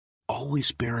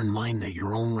Always bear in mind that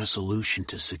your own resolution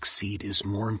to succeed is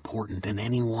more important than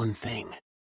any one thing.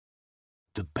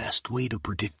 The best way to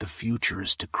predict the future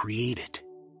is to create it.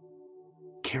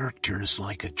 Character is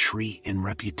like a tree and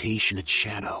reputation its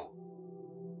shadow.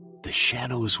 The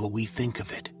shadow is what we think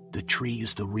of it, the tree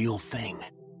is the real thing.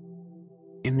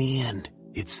 In the end,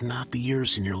 it's not the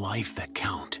years in your life that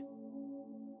count.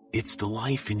 It's the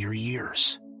life in your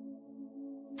years.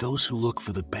 Those who look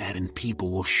for the bad in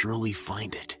people will surely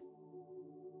find it.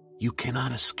 You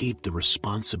cannot escape the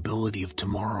responsibility of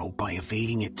tomorrow by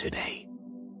evading it today.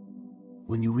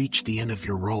 When you reach the end of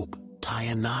your rope, tie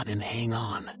a knot and hang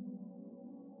on.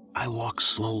 I walk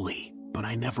slowly, but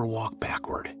I never walk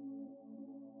backward.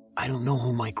 I don't know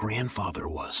who my grandfather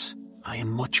was. I am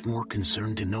much more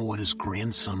concerned to know what his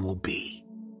grandson will be.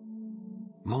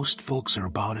 Most folks are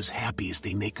about as happy as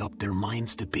they make up their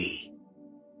minds to be.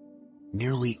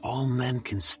 Nearly all men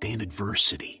can stand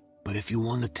adversity, but if you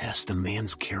want to test a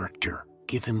man's character,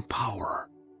 give him power.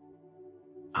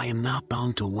 I am not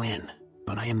bound to win,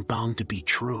 but I am bound to be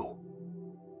true.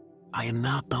 I am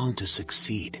not bound to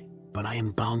succeed, but I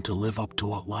am bound to live up to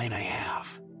what light I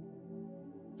have.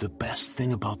 The best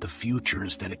thing about the future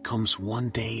is that it comes one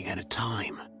day at a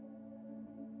time.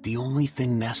 The only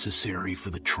thing necessary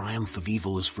for the triumph of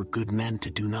evil is for good men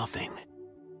to do nothing.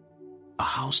 A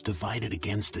house divided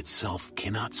against itself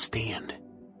cannot stand.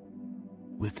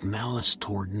 With malice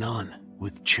toward none,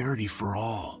 with charity for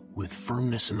all, with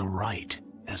firmness in the right,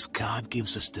 as God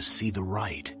gives us to see the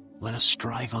right, let us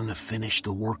strive on to finish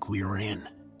the work we are in,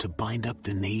 to bind up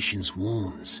the nation's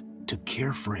wounds, to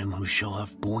care for him who shall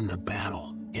have borne the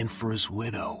battle, and for his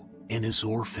widow, and his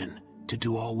orphan, to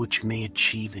do all which may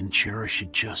achieve and cherish a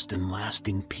just and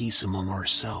lasting peace among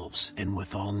ourselves and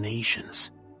with all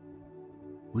nations.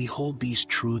 We hold these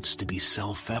truths to be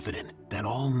self-evident, that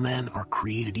all men are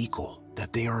created equal,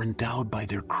 that they are endowed by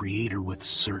their Creator with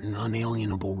certain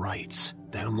unalienable rights,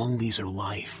 that among these are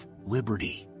life,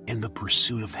 liberty, and the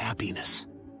pursuit of happiness.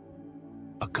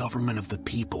 A government of the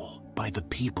people, by the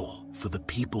people, for the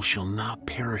people shall not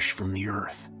perish from the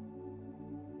earth.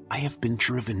 I have been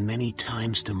driven many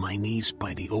times to my knees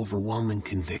by the overwhelming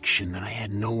conviction that I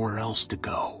had nowhere else to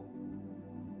go.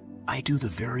 I do the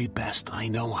very best I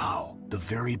know how, the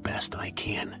very best I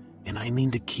can, and I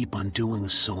mean to keep on doing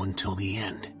so until the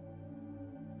end.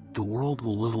 The world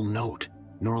will little note,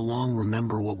 nor long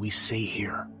remember what we say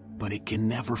here, but it can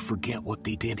never forget what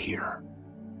they did here.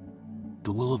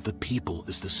 The will of the people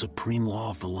is the supreme law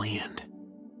of the land.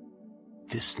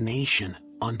 This nation,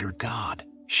 under God,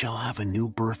 shall have a new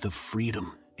birth of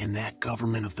freedom, and that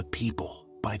government of the people,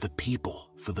 by the people,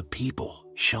 for the people,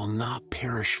 shall not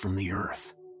perish from the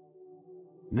earth.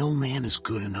 No man is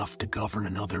good enough to govern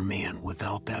another man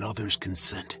without that other's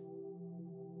consent.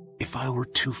 If I were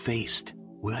two-faced,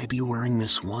 would I be wearing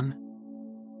this one?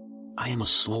 I am a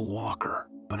slow walker,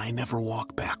 but I never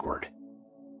walk backward.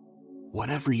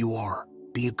 Whatever you are,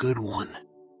 be a good one.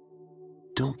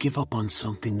 Don't give up on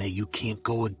something that you can't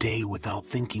go a day without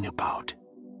thinking about.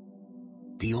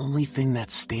 The only thing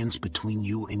that stands between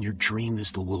you and your dream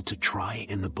is the will to try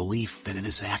and the belief that it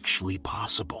is actually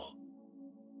possible.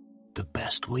 The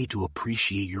best way to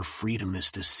appreciate your freedom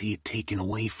is to see it taken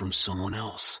away from someone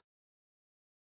else.